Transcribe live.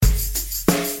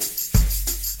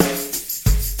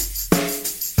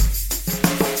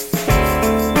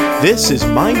This is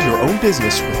Mind Your Own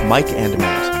Business with Mike and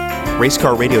Matt,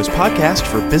 Racecar Radio's podcast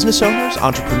for business owners,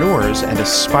 entrepreneurs, and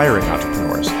aspiring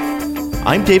entrepreneurs.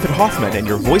 I'm David Hoffman, and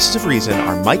your voices of reason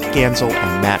are Mike Gansel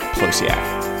and Matt Plosiak.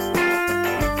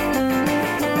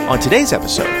 On today's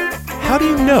episode, how do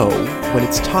you know when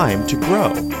it's time to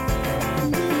grow?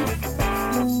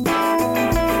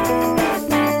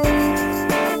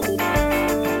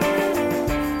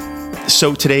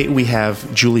 So today we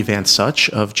have Julie Van Such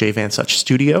of J. Van Such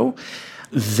Studio.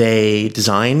 They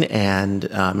design and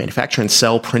manufacture and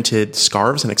sell printed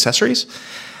scarves and accessories.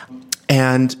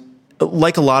 And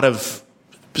like a lot of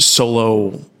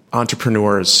solo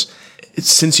entrepreneurs,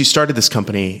 since you started this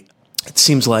company, it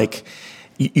seems like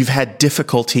you've had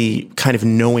difficulty kind of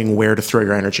knowing where to throw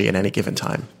your energy at any given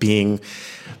time, being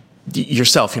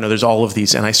yourself. You know, there's all of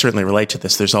these, and I certainly relate to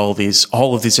this. There's all of these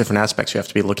different aspects you have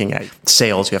to be looking at.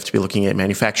 Sales, you have to be looking at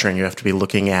manufacturing, you have to be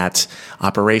looking at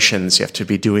operations, you have to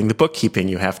be doing the bookkeeping,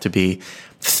 you have to be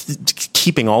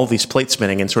keeping all of these plates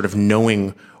spinning, and sort of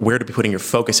knowing where to be putting your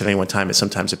focus at any one time is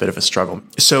sometimes a bit of a struggle.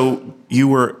 So you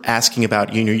were asking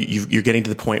about, you're getting to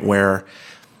the point where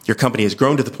your company has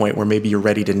grown to the point where maybe you're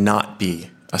ready to not be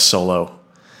a solo,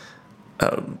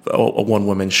 a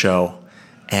one-woman show,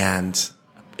 and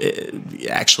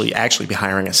actually be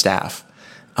hiring a staff.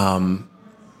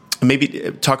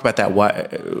 Maybe talk about that.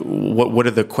 What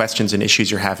are the questions and issues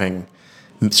you're having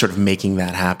sort of making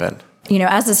that happen? You know,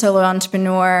 as a solo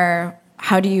entrepreneur,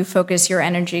 how do you focus your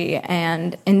energy?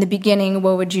 And in the beginning,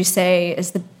 what would you say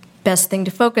is the best thing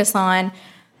to focus on?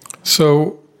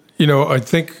 So, I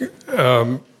think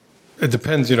it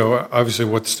depends, obviously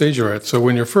what stage you're at. So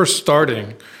when you're first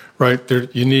starting, right,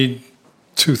 you need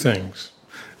two things.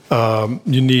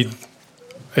 You need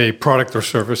a product or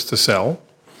service to sell,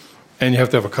 and you have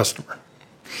to have a customer.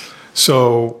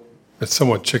 So it's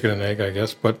somewhat chicken and egg, I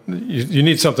guess, but you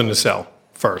need something to sell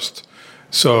first.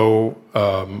 So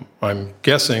I'm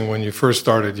guessing when you first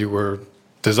started, you were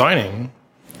designing.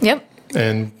 Yep.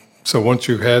 And so once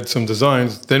you had some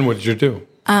designs, then what did you do?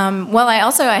 When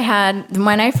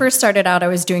I first started out, I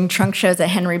was doing trunk shows at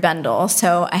Henry Bendel.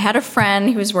 So I had a friend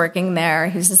who was working there,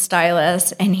 who's a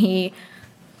stylist, and he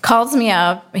calls me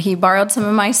up. He borrowed some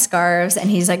of my scarves,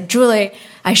 and he's like, Julie,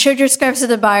 I showed your scarves to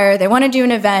the buyer. They want to do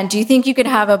an event. Do you think you could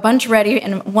have a bunch ready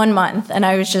in 1 month? And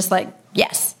I was just like,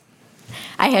 yes.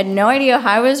 I had no idea how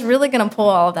I was really going to pull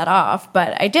all of that off,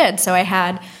 but I did. So I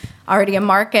had already a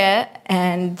market,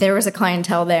 and there was a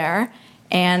clientele there,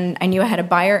 and I knew I had a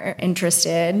buyer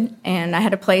interested, and I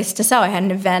had a place to sell. I had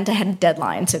an event. I had a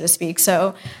deadline, so to speak.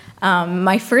 So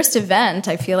my first event,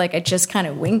 I feel like I just kind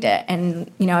of winged it.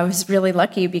 And, I was really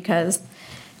lucky because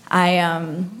I,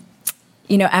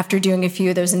 after doing a few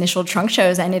of those initial trunk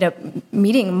shows, I ended up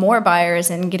meeting more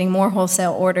buyers and getting more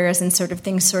wholesale orders, and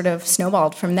things sort of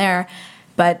snowballed from there.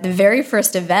 But the very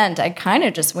first event, I kind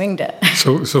of just winged it.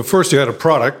 So first you had a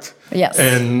product. Yes.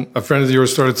 And a friend of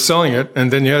yours started selling it,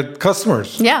 and then you had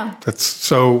customers. Yeah.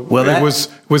 It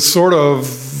was sort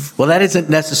of... Well, that isn't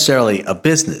necessarily a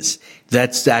business.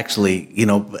 That's actually,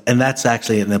 and that's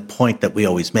actually the point that we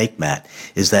always make, Matt,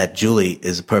 is that Julie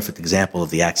is a perfect example of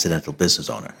the accidental business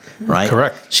owner, right?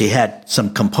 Correct. She had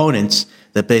some components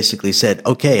that basically said,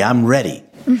 okay, I'm ready.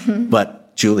 Mm-hmm.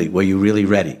 But Julie, were you really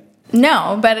ready?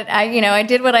 No, but I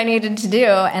did what I needed to do,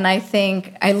 and I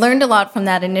think I learned a lot from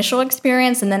that initial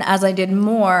experience, and then as I did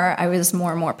more, I was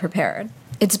more and more prepared.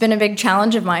 It's been a big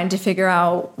challenge of mine to figure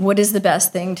out what is the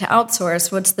best thing to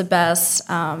outsource, what's the best,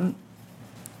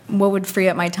 what would free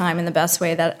up my time in the best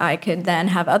way that I could then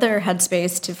have other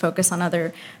headspace to focus on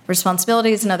other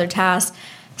responsibilities and other tasks.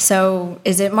 So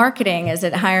is it marketing? Is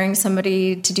it hiring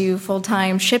somebody to do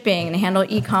full-time shipping and handle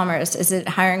e-commerce? Is it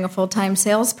hiring a full-time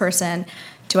salesperson?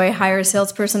 Do I hire a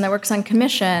salesperson that works on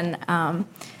commission?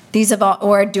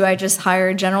 Or do I just hire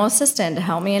a general assistant to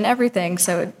help me in everything?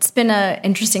 So it's been an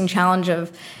interesting challenge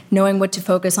of knowing what to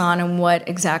focus on and what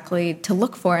exactly to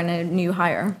look for in a new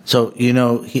hire. So,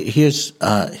 here's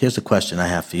a question I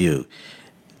have for you.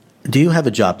 Do you have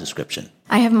a job description?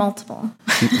 I have multiple.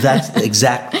 That's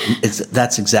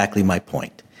exactly my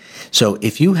point. So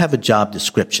if you have a job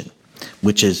description,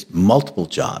 which is multiple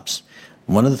jobs,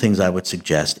 one of the things I would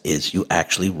suggest is you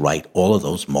actually write all of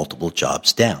those multiple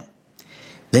jobs down.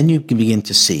 Then you can begin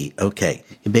to see, okay,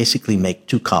 you basically make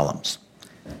two columns.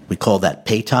 We call that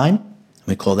pay time, and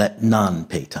we call that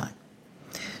non-pay time.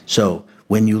 So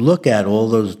when you look at all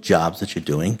those jobs that you're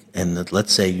doing, and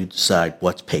let's say you decide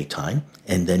what's pay time,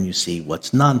 and then you see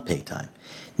what's non-pay time.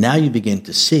 Now you begin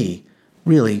to see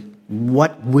really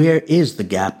where is the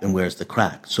gap and where's the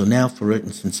crack. So now, for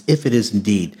instance, if it is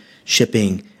indeed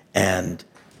shipping and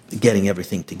getting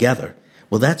everything together,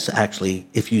 Well, that's actually,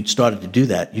 if you'd started to do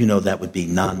that, that would be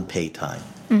non-pay time.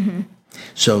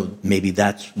 So maybe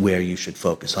that's where you should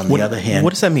focus. On the other hand,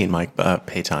 what does that mean, Mike?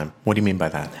 Pay time. What do you mean by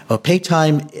that? well, pay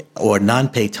time or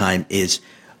non-pay time is,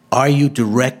 are you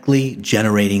directly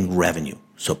generating revenue?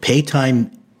 So pay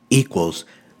time equals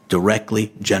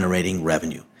directly generating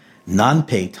revenue.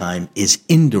 Non-pay time is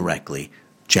indirectly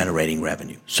generating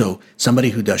revenue. So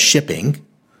somebody who does shipping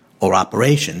or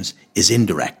operations is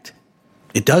indirect.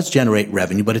 It does generate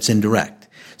revenue, but it's indirect.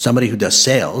 Somebody who does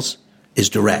sales is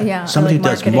direct. Yeah, Somebody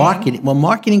like who does marketing, well,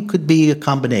 marketing could be a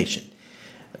combination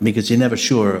because you're never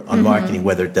sure on marketing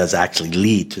whether it does actually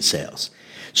lead to sales.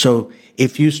 So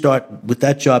if you start with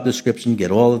that job description,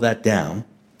 get all of that down,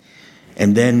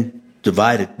 and then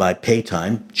divide it by pay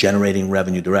time, generating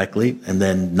revenue directly, and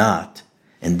then not,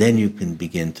 and then you can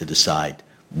begin to decide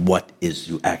what is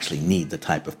you actually need, the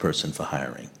type of person for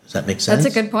hiring. Does that make sense?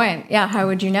 That's a good point. Yeah, how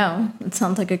would you know? It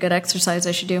sounds like a good exercise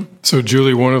I should do. So,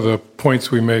 Julie, one of the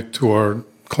points we make to our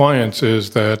clients is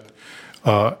that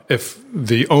if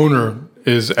the owner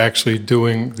is actually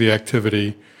doing the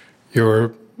activity,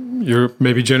 you're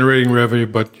maybe generating revenue,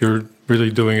 but you're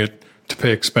really doing it to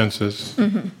pay expenses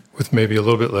with maybe a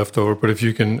little bit left over. But if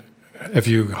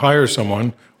you hire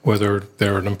someone, whether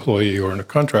they're an employee or a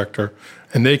contractor,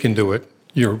 and they can do it,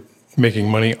 you're making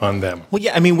money on them. Well,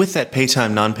 yeah, I mean, with that pay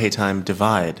time, non-pay time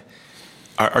divide,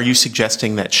 are you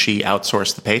suggesting that she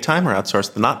outsource the pay time or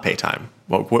outsource the not pay time?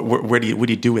 Well, what do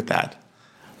you do with that?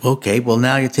 Okay, well,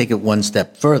 now you take it one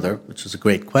step further, which is a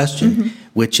great question,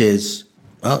 which is,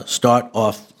 well, start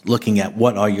off looking at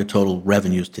what are your total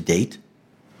revenues to date,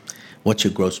 what's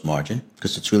your gross margin,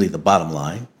 because it's really the bottom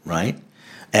line, right?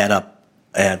 Add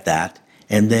that,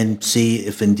 and then see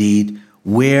if indeed,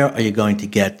 where are you going to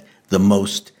get the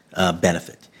most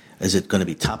benefit? Is it going to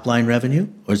be top line revenue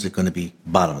or is it going to be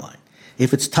bottom line?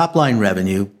 If it's top line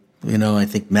revenue, I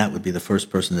think Matt would be the first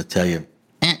person to tell you,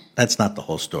 that's not the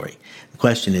whole story. The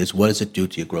question is, what does it do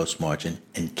to your gross margin,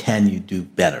 and can you do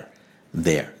better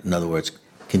there? In other words,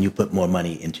 can you put more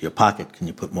money into your pocket? Can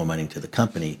you put more money into the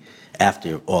company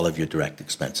after all of your direct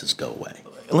expenses go away?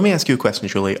 Let me ask you a question,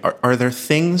 Julie. Are there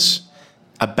things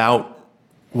about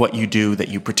what you do that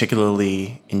you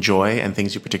particularly enjoy and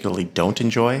things you particularly don't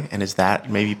enjoy? And is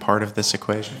that maybe part of this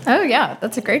equation? Oh, yeah,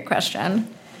 that's a great question.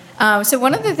 So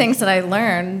one of the things that I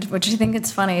learned, which I think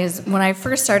it's funny, is when I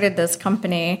first started this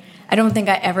company, I don't think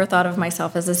I ever thought of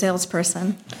myself as a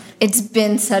salesperson. It's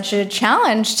been such a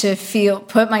challenge to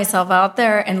put myself out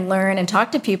there and learn and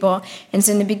talk to people. And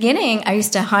so in the beginning, I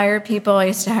used to hire people. I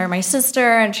used to hire my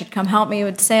sister, and she'd come help me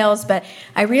with sales. But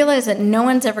I realized that no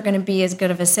one's ever going to be as good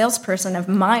of a salesperson of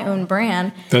my own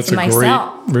brand as myself.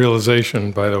 That's a great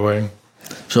realization, by the way.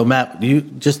 So, Matt,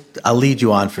 I'll lead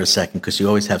you on for a second because you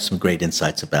always have some great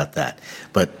insights about that.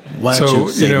 But why don't you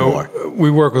say more? We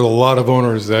work with a lot of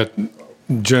owners that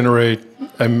generate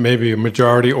maybe a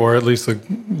majority or at least a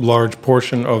large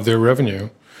portion of their revenue.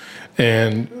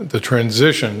 And the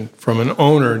transition from an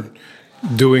owner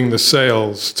doing the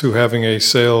sales to having a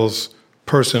sales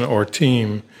person or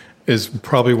team is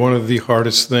probably one of the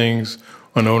hardest things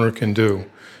an owner can do.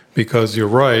 Because you're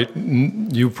right,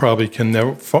 you probably can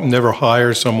never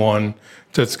hire someone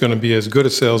that's going to be as good a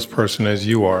salesperson as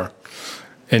you are.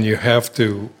 And you have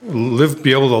to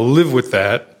be able to live with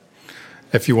that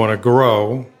if you want to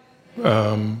grow,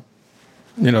 to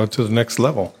the next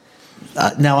level.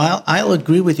 Now, I'll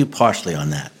agree with you partially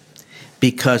on that.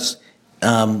 Because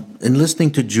in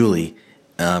listening to Julie,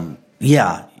 one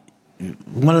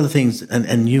of the things,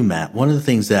 and you, Matt, one of the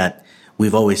things that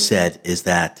we've always said is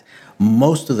that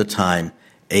most of the time,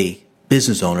 a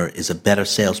business owner is a better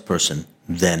salesperson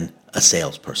than a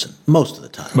salesperson. Most of the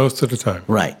time. Most of the time.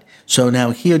 Right. So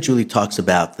now here Julie talks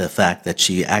about the fact that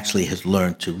she actually has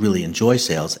learned to really enjoy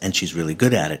sales and she's really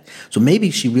good at it. So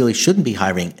maybe she really shouldn't be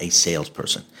hiring a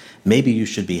salesperson. Maybe you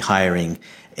should be hiring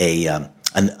an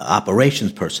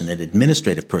operations person, an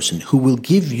administrative person who will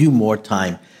give you more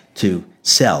time to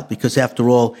sell. Because after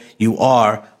all, you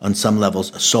are, on some levels,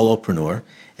 a solopreneur.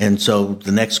 And so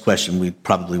the next question we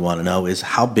probably want to know is,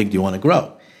 how big do you want to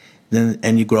grow?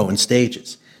 And you grow in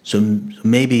stages. So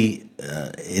maybe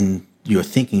you're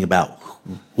thinking about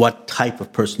what type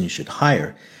of person you should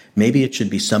hire. Maybe it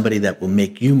should be somebody that will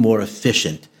make you more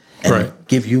efficient and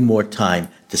give you more time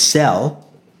to sell,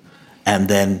 and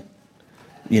then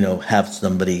have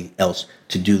somebody else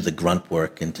to do the grunt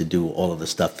work and to do all of the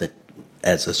stuff that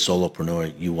as a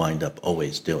solopreneur you wind up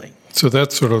always doing. So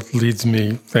that sort of leads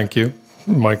me, thank you,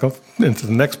 Michael, into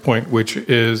the next point, which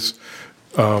is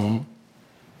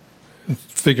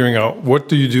figuring out what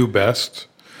do you do best,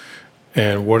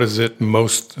 and what is it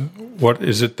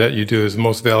that you do is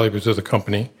most valuable to the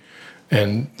company,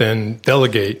 and then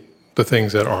delegate the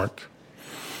things that aren't.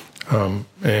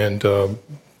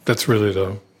 That's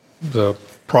really the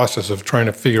process of trying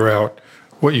to figure out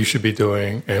what you should be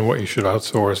doing and what you should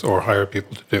outsource or hire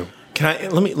people to do.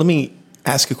 Let me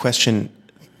ask a question.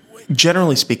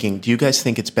 Generally speaking, do you guys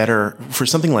think it's better for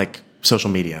something like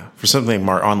social media, for something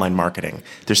like online marketing?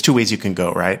 There's two ways you can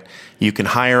go, right? You can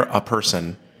hire a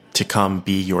person to come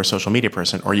be your social media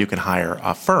person, or you can hire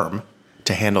a firm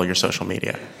to handle your social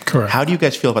media. Correct. How do you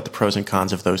guys feel about the pros and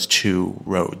cons of those two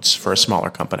roads for a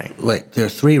smaller company? Wait, there are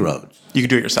 3 roads. You can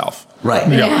do it yourself. Right.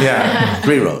 Yeah.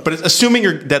 3 roads. But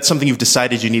assuming that's something you've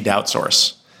decided you need to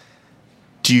outsource,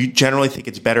 do you generally think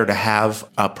it's better to have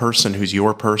a person who's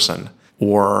your person,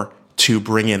 or to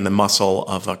bring in the muscle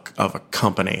of a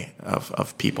company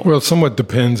of people? Well, it somewhat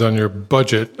depends on your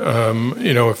budget.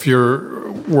 If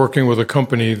you're working with a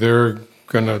company, they're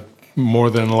going to more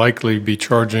than likely be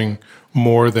charging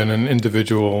more than an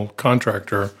individual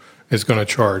contractor is going to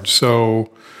charge. So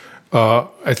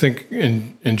I think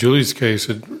in Julie's case,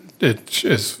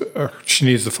 she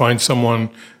needs to find someone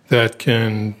that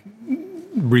can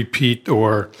repeat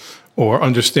or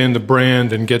understand the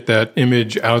brand and get that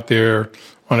image out there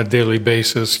on a daily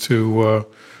basis to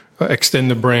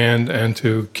extend the brand and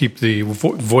to keep the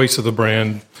voice of the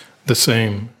brand the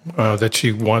same that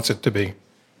she wants it to be.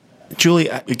 Julie,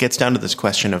 it gets down to this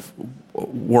question of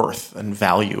worth and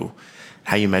value,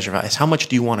 how you measure value. How much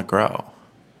do you want to grow?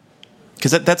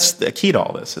 Because that's the key to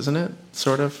all this, isn't it?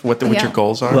 Sort of what your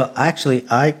goals are. Well, actually,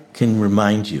 I can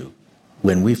remind you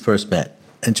when we first met,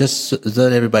 and just so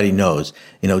that everybody knows,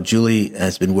 Julie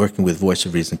has been working with Voice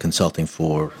of Reason Consulting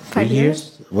for 5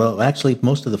 years. Well, actually,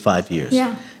 most of the 5 years.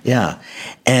 Yeah.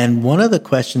 And one of the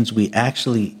questions we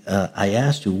actually I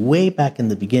asked you way back in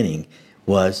the beginning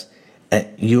was,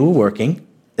 you were working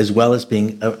as well as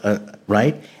being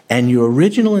right, and your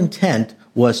original intent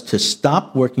was to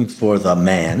stop working for the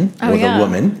man or the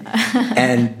woman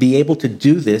and be able to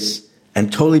do this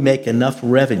and totally make enough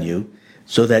revenue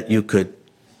so that you could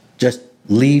just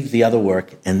leave the other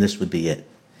work and this would be it.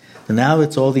 So now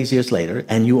it's all these years later,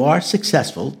 and you are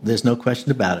successful. There's no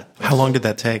question about it. How long did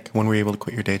that take? When were you able to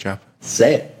quit your day job?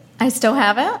 Say it. I still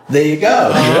have it. There you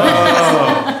go.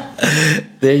 Oh.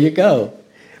 There you go.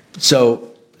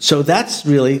 So that's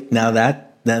really, now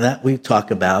that we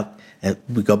talk about, and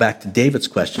we go back to David's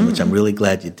question, which I'm really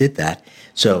glad you did that.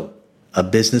 So a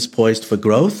business poised for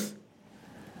growth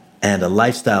and a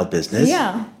lifestyle business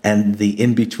and the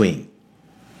in-between.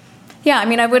 Yeah, I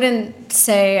mean, I wouldn't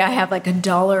say I have like a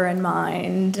dollar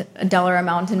amount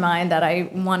in mind that I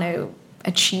want to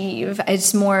achieve.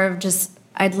 It's more of just,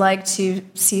 I'd like to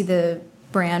see the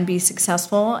brand be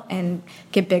successful and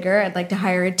get bigger. I'd like to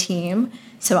hire a team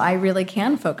so I really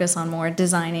can focus on more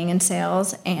designing and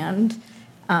sales and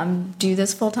do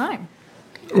this full time.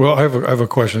 Well, I have a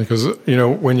question because,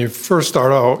 when you first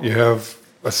start out, you have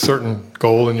a certain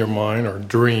goal in your mind or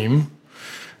dream.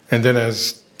 And then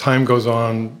as time goes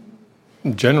on,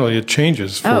 generally it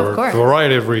changes for a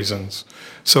variety of reasons.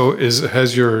 So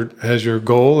has your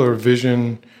goal or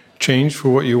vision changed for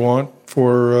what you want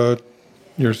for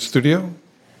your studio?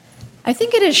 I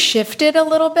think it has shifted a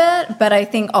little bit, but I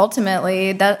think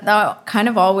ultimately that kind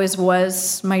of always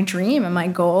was my dream and my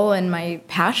goal and my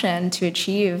passion to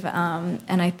achieve. And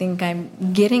I think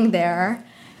I'm getting there.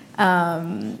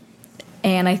 And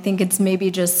I think it's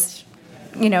maybe just,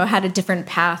 had a different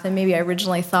path than maybe I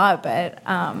originally thought. But,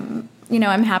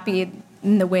 I'm happy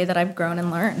in the way that I've grown and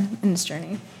learned in this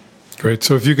journey. Great.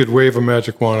 So if you could wave a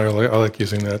magic wand, I like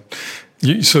using that.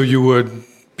 So you would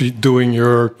be doing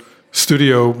your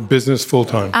studio business full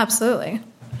time? Absolutely.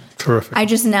 Terrific. I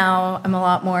just now am a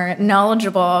lot more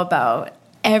knowledgeable about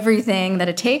everything that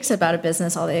it takes about a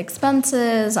business, all the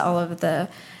expenses, all of the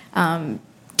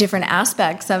different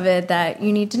aspects of it that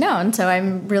you need to know. And so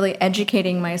I'm really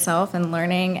educating myself and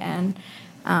learning and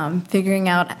figuring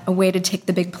out a way to take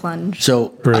the big plunge.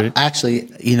 So actually,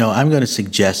 I'm going to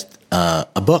suggest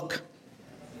a book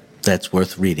that's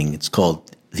worth reading. It's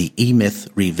called The E-Myth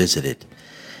Revisited,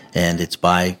 and it's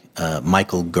by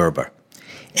Michael Gerber.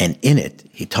 And in it,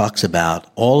 he talks about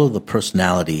all of the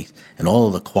personality and all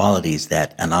of the qualities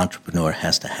that an entrepreneur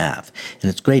has to have. And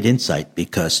it's great insight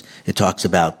because it talks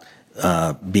about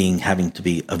having to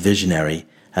be a visionary,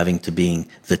 having to be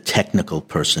the technical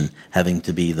person, having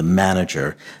to be the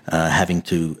manager, having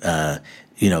to,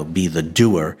 be the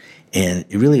doer. And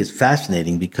it really is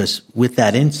fascinating because with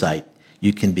that insight,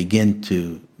 you can begin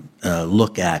to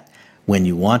look at when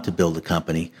you want to build a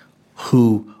company,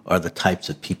 who are the types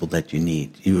of people that you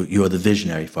need. You're the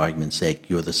visionary, for argument's sake.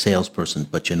 You're the salesperson,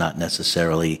 but you're not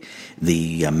necessarily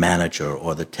the manager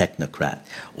or the technocrat.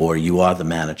 Or you are the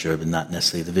manager, but not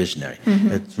necessarily the visionary.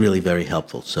 It's really very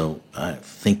helpful. So I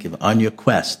think on your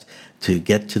quest to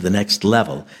get to the next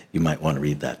level, you might want to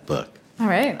read that book. All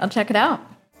right, I'll check it out.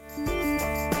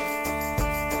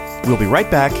 We'll be right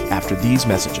back after these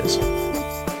messages.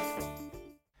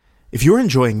 If you're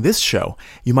enjoying this show,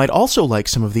 you might also like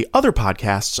some of the other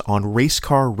podcasts on Race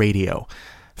Car Radio.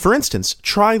 For instance,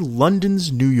 try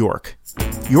London's New York.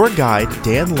 Your guide,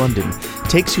 Dan London,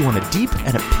 takes you on a deep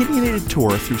and opinionated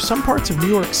tour through some parts of New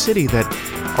York City that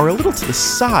are a little to the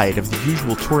side of the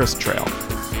usual tourist trail.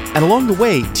 And along the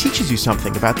way, teaches you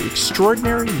something about the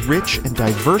extraordinary, rich, and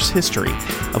diverse history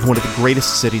of one of the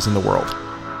greatest cities in the world.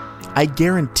 I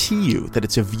guarantee you that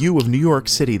it's a view of New York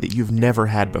City that you've never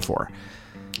had before.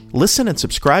 Listen and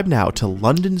subscribe now to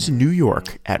London's New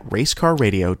York at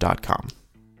racecarradio.com.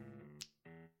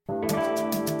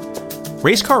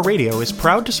 Racecar Radio is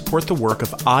proud to support the work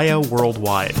of Aya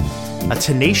Worldwide, a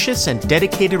tenacious and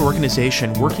dedicated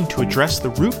organization working to address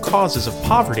the root causes of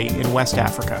poverty in West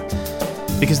Africa.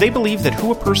 Because they believe that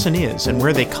who a person is and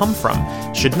where they come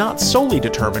from should not solely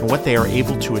determine what they are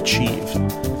able to achieve.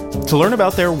 To learn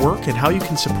about their work and how you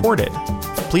can support it,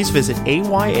 please visit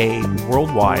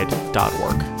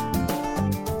ayaworldwide.org.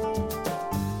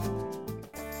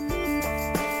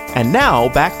 And now,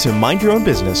 back to Mind Your Own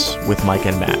Business with Mike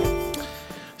and Matt.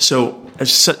 So,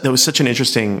 that was such an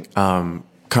interesting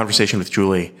conversation with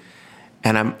Julie.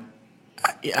 And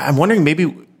I'm wondering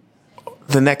maybe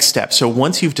the next step. So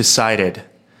once you've decided,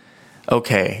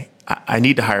 okay, I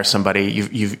need to hire somebody,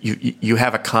 you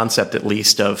have a concept at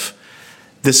least of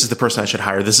this is the person I should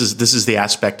hire. This is the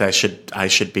aspect I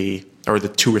should be, or the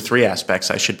 2 or 3 aspects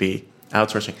I should be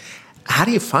outsourcing. How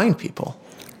do you find people?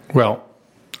 Well,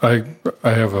 I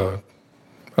have I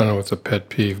don't know if it's a pet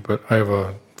peeve, but I have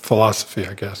a philosophy,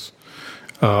 I guess.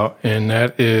 And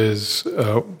that is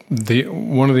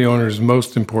one of the owner's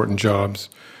most important jobs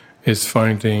is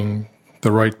finding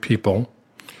the right people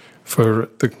for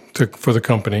the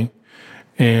company,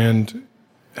 and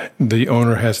the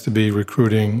owner has to be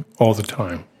recruiting all the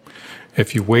time.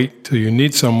 If you wait till you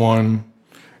need someone,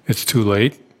 it's too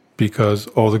late because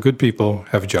all the good people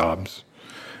have jobs.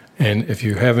 And if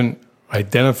you haven't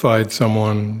identified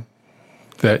someone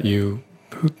that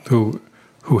who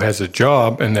has a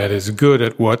job and that is good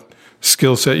at what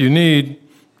skill set you need,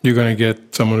 you're going to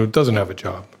get someone who doesn't have a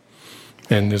job.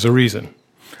 And there's a reason.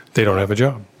 They don't have a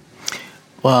job.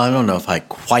 Well, I don't know if I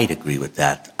quite agree with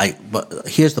that. But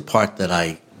here's the part that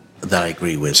I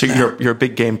agree with. So you're a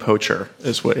big game poacher,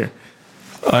 is what you're...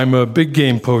 I'm a big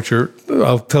game poacher.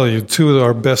 I'll tell you, 2 of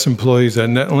our best employees at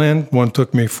Netland, one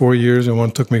took me 4 years and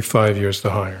one took me 5 years to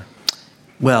hire.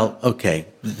 Well, okay.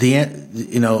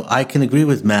 I can agree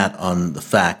with Matt on the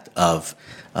fact of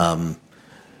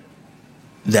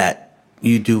that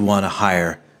you do want to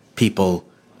hire people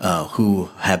who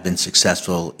have been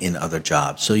successful in other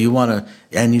jobs. So you want to,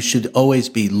 and you should always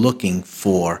be looking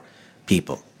for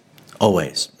people,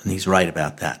 always. And he's right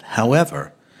about that.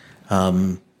 However,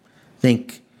 I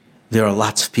think there are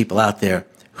lots of people out there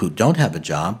who don't have a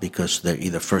job because they're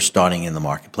either first starting in the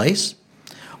marketplace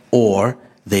or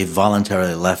they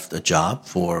voluntarily left a job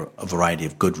for a variety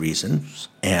of good reasons.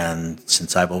 And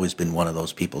since I've always been one of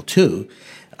those people too,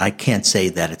 I can't say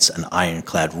that it's an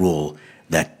ironclad rule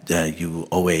that you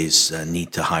always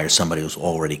need to hire somebody who's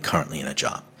already currently in a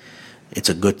job. It's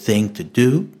a good thing to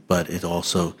do, but it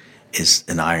also is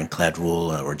an ironclad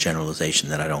rule or generalization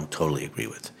that I don't totally agree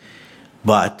with.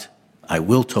 But I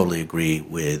will totally agree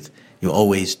with you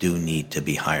always do need to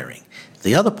be hiring.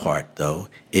 The other part, though,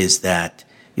 is that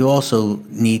you also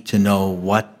need to know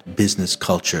what business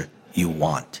culture you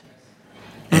want.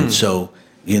 And so,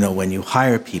 when you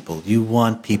hire people, you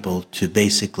want people to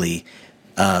basically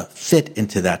fit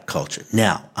into that culture.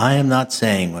 Now, I am not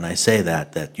saying when I say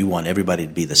that you want everybody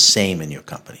to be the same in your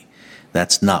company.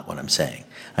 That's not what I'm saying.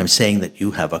 I'm saying that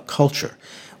you have a culture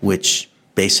which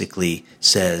basically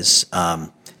says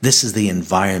this is the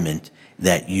environment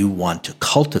that you want to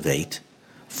cultivate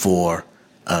for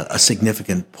a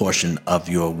significant portion of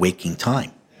your waking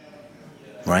time,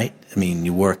 right? I mean,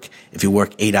 if you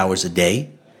work 8 hours a day,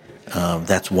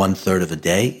 that's 1/3 of a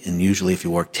day. And usually if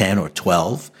you work 10 or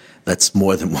 12, that's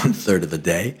more than 1/3 of a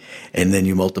day. And then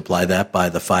you multiply that by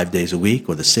the 5 days a week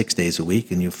or the 6 days a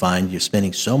week, and you find you're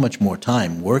spending so much more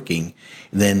time working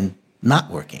than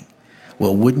not working.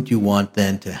 Well, wouldn't you want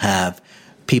then to have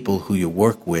people who you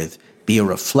work with be a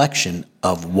reflection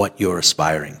of what you're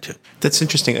aspiring to? That's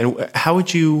interesting. And how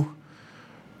would you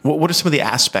What are some of the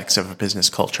aspects of a business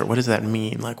culture? What does that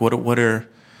mean? Like,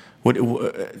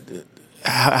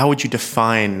 how would you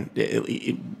define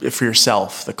for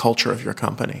yourself the culture of your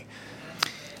company?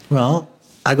 Well,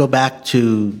 I go back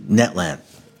to Netland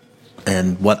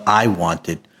and what I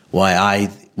wanted, why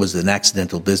I was an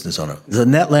accidental business owner. The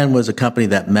Netland was a company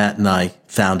that Matt and I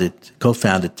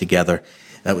co-founded together.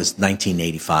 That was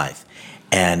 1985.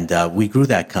 And we grew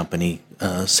that company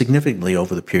significantly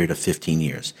over the period of 15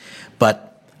 years.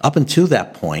 But up until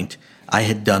that point, I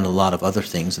had done a lot of other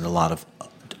things and a lot of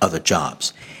other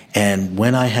jobs. And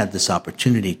when I had this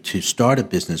opportunity to start a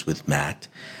business with Matt,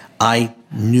 I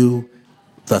knew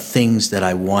the things that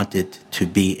I wanted to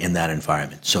be in that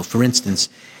environment. So, for instance,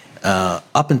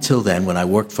 up until then, when I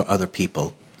worked for other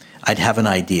people, I'd have an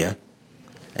idea,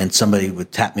 and somebody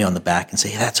would tap me on the back and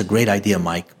say, "That's a great idea,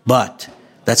 Mike, but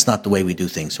that's not the way we do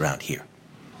things around here."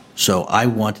 So I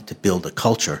wanted to build a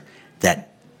culture that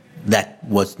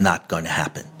was not going to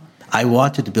happen. I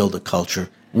wanted to build a culture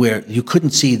where you couldn't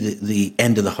see the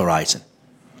end of the horizon,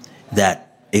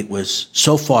 that it was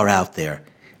so far out there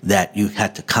that you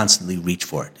had to constantly reach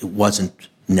for it. It wasn't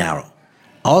narrow.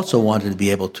 I also wanted to be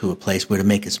able to a place where to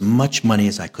make as much money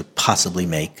as I could possibly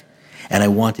make, and I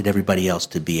wanted everybody else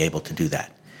to be able to do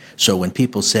that. So when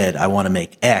people said, "I want to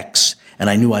make X," and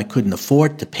I knew I couldn't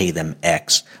afford to pay them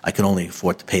X, I could only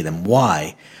afford to pay them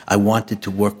Y, I wanted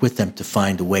to work with them to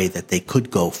find a way that they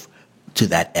could go to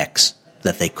that X,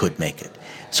 that they could make it.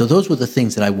 So those were the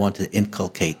things that I wanted to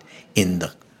inculcate in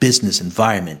the business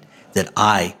environment that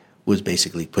I was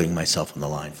basically putting myself on the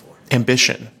line for.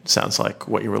 Ambition sounds like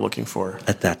what you were looking for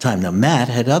at that time. Now, Matt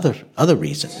had other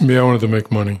reasons. Yeah, I wanted to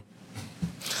make money.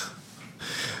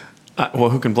 Well,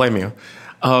 who can blame you?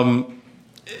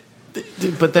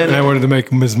 But then and I wanted to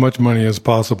make as much money as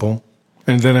possible,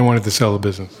 and then I wanted to sell a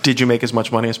business. Did you make as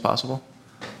much money as possible?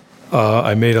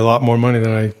 I made a lot more money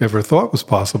than I ever thought was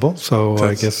possible. So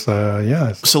I guess,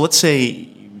 yeah. So let's say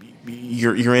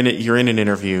you're in an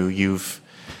interview.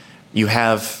 You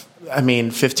have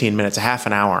 15 minutes, a half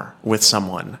an hour with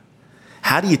someone.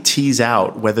 How do you tease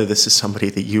out whether this is somebody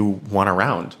that you want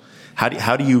around?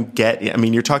 How do you get?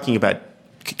 You're talking about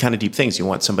kind of deep things. You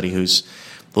want somebody who's,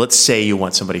 let's say, you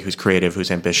want somebody who's creative, who's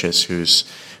ambitious,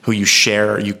 who you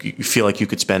share. You feel like you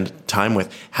could spend time with.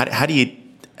 How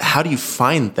do you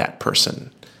find that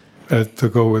person? To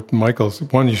go with Michael's,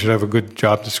 one, you should have a good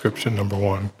job description, number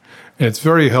one. And it's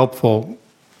very helpful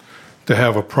to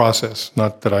have a process,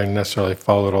 not that I necessarily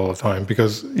follow it all the time,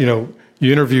 because, you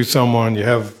interview someone, you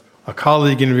have a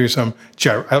colleague interview someone, "Gee,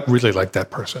 I really like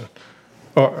that person."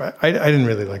 Or, I didn't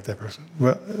really like that person.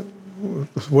 Well,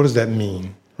 what does that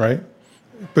mean, right?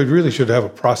 But you really should have a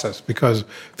process, because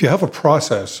if you have a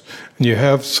process and you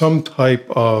have some type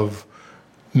of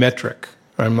metric,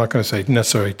 I'm not going to say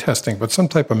necessarily testing, but some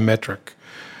type of metric,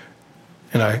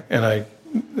 and I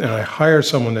hire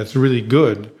someone that's really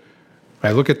good,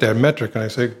 I look at that metric and I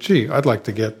say, "Gee, I'd like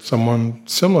to get someone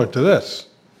similar to this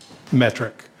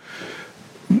metric."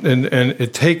 And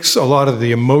it takes a lot of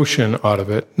the emotion out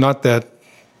of it. Not that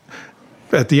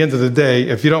at the end of the day,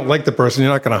 if you don't like the person,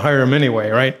 you're not going to hire him anyway,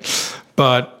 right?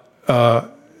 But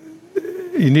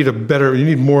you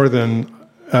need more than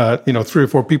 3 or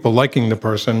 4 people liking the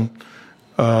person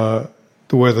to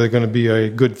where they're going to be a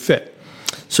good fit.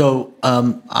 So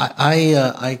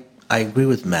I agree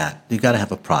with Matt. You got to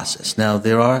have a process. Now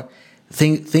there are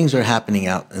things are happening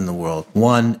out in the world.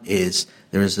 One is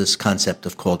there is this concept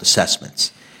of called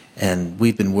assessments, and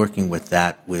we've been working with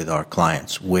that with our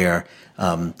clients, where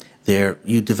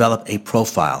you develop a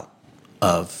profile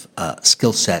of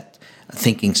skill set,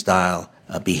 thinking style,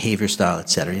 behavior style, et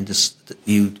cetera. And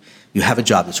you have a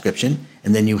job description,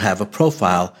 and then you have a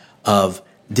profile of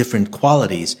different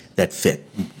qualities that fit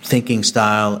thinking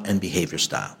style and behavior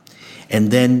style. And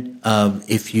then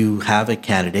if you have a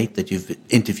candidate that you've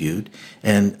interviewed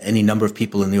and any number of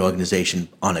people in the organization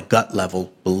on a gut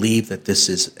level believe that this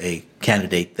is a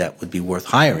candidate that would be worth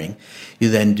hiring, you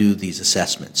then do these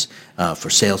assessments. For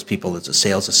salespeople, it's a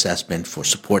sales assessment. For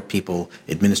support people,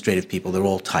 administrative people, they're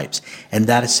all types. And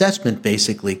that assessment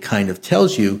basically kind of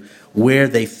tells you where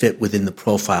they fit within the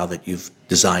profile that you've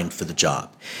designed for the job.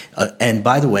 And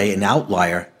by the way, an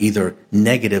outlier, either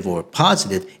negative or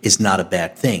positive, is not a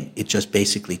bad thing. It just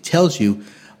basically tells you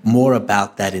more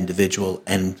about that individual,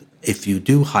 and if you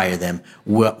do hire them,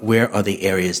 where are the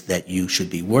areas that you should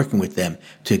be working with them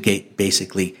to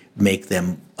basically make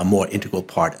them a more integral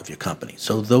part of your company.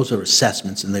 So those are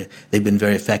assessments, and they've been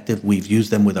very effective. We've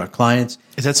used them with our clients.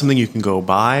 Is that something you can go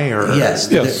buy? Or Yes.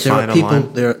 There are people.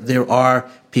 There are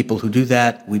people who do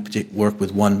that. We work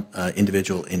with one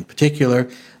individual in particular,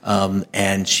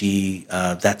 and she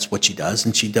that's what she does,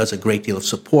 and she does a great deal of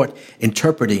support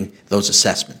interpreting those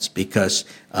assessments, because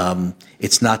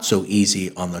it's not so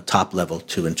easy on the top level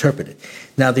to interpret it.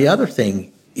 Now, the other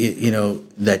thing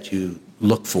that you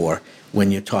look for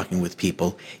when you're talking with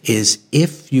people is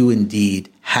if you indeed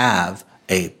have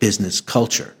a business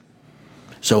culture.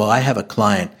 So I have a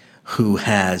client who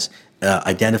has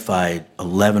identified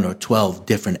 11 or 12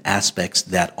 different aspects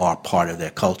that are part of their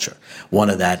culture. One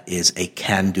of that is a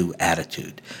can-do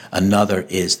attitude. Another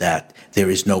is that there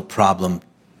is no problem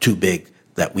too big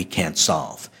that we can't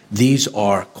solve. These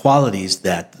are qualities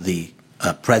that the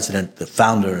president, the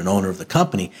founder and owner of the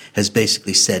company, has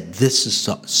basically said, this is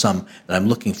some that I'm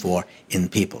looking for in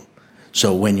people.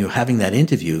 So when you're having that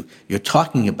interview, you're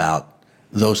talking about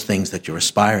those things that you're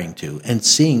aspiring to and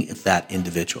seeing if that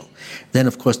individual. Then,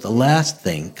 of course, the last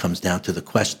thing comes down to the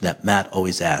question that Matt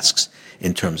always asks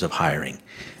in terms of hiring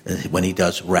when he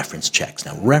does reference checks.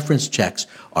 Now, reference checks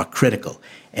are critical,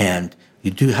 and you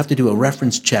do have to do a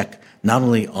reference check not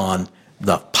only on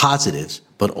the positives,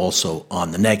 but also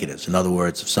on the negatives. In other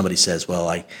words, if somebody says, well,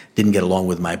 I didn't get along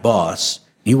with my boss,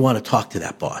 you want to talk to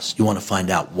that boss. You want to find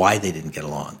out why they didn't get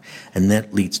along. And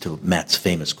that leads to Matt's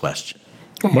famous question.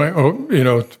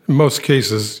 In most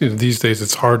cases, these days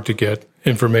it's hard to get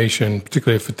information,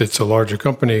 particularly if it's a larger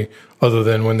company, other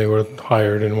than when they were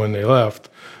hired and when they left.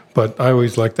 But I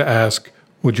always like to ask,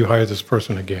 would you hire this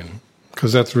person again?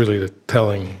 Because that's really the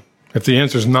telling. If the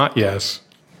answer is not yes,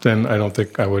 then I don't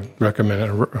think I would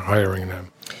recommend hiring them.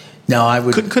 Now, I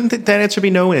would. Couldn't that answer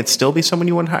be no, and it still be someone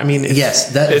you want to hire? I mean,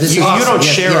 yes, you don't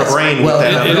share a brain. Well,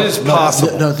 with that. it is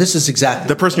possible. No, this is exactly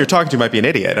the person you're talking to might be an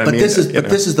idiot. This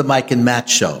is the Mike and Matt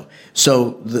show.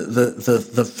 So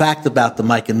the fact about the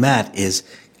Mike and Matt is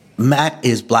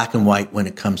black and white when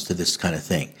it comes to this kind of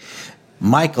thing.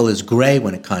 Michael is gray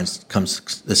when it comes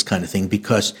to this kind of thing,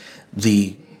 because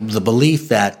the belief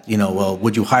that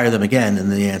would you hire them again,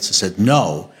 and the answer said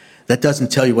no. That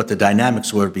doesn't tell you what the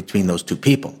dynamics were between those two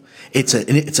people. It's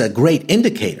a great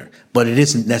indicator, but it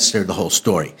isn't necessarily the whole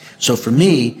story. So for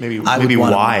me, I would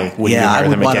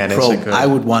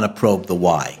want to probe the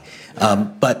why.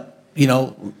 But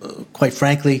quite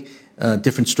frankly,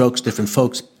 different strokes, different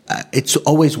folks. It's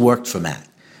always worked for Matt,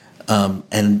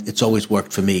 and it's always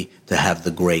worked for me to have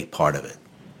the gray part of it.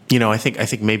 I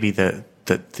think maybe the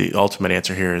ultimate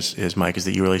answer here is Mike, is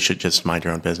that you really should just mind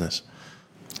your own business.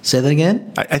 Say that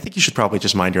again? I think you should probably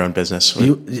just mind your own business.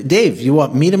 Dave, you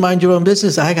want me to mind your own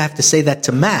business? I have to say that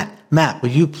to Matt. Matt,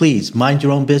 will you please mind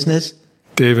your own business?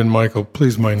 Dave and Michael,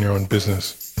 please mind your own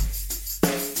business.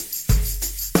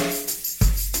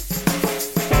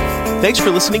 Thanks for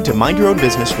listening to Mind Your Own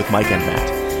Business with Mike and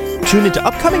Matt. Tune into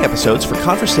upcoming episodes for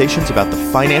conversations about the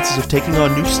finances of taking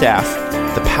on new staff,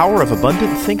 the power of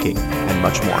abundant thinking, and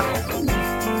much more.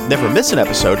 Never miss an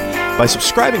episode by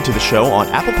subscribing to the show on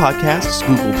Apple Podcasts,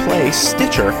 Google Play,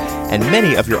 Stitcher, and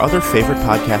many of your other favorite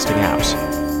podcasting apps.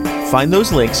 Find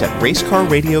those links at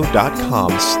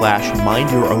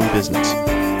racecarradio.com/mindyourownbusiness.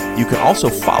 You can also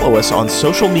follow us on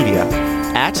social media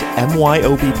at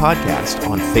MYOB Podcast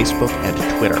on Facebook and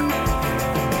Twitter.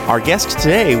 Our guest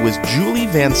today was Julie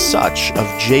Van Such of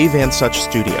J Van Such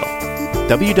Studio.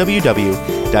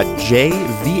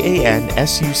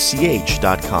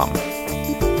 www.jvansuch.com.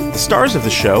 The stars of the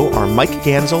show are Mike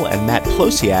Gansel and Matt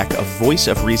Plosiak of Voice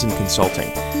of Reason Consulting.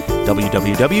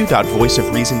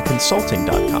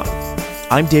 www.voiceofreasonconsulting.com.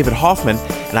 I'm David Hoffman,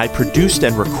 and I produced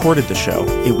and recorded the show.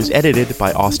 It was edited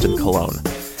by Austin Colon.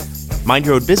 Mind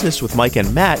Your Own Business with Mike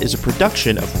and Matt is a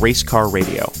production of Racecar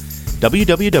Radio.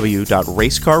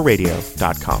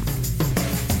 www.racecarradio.com.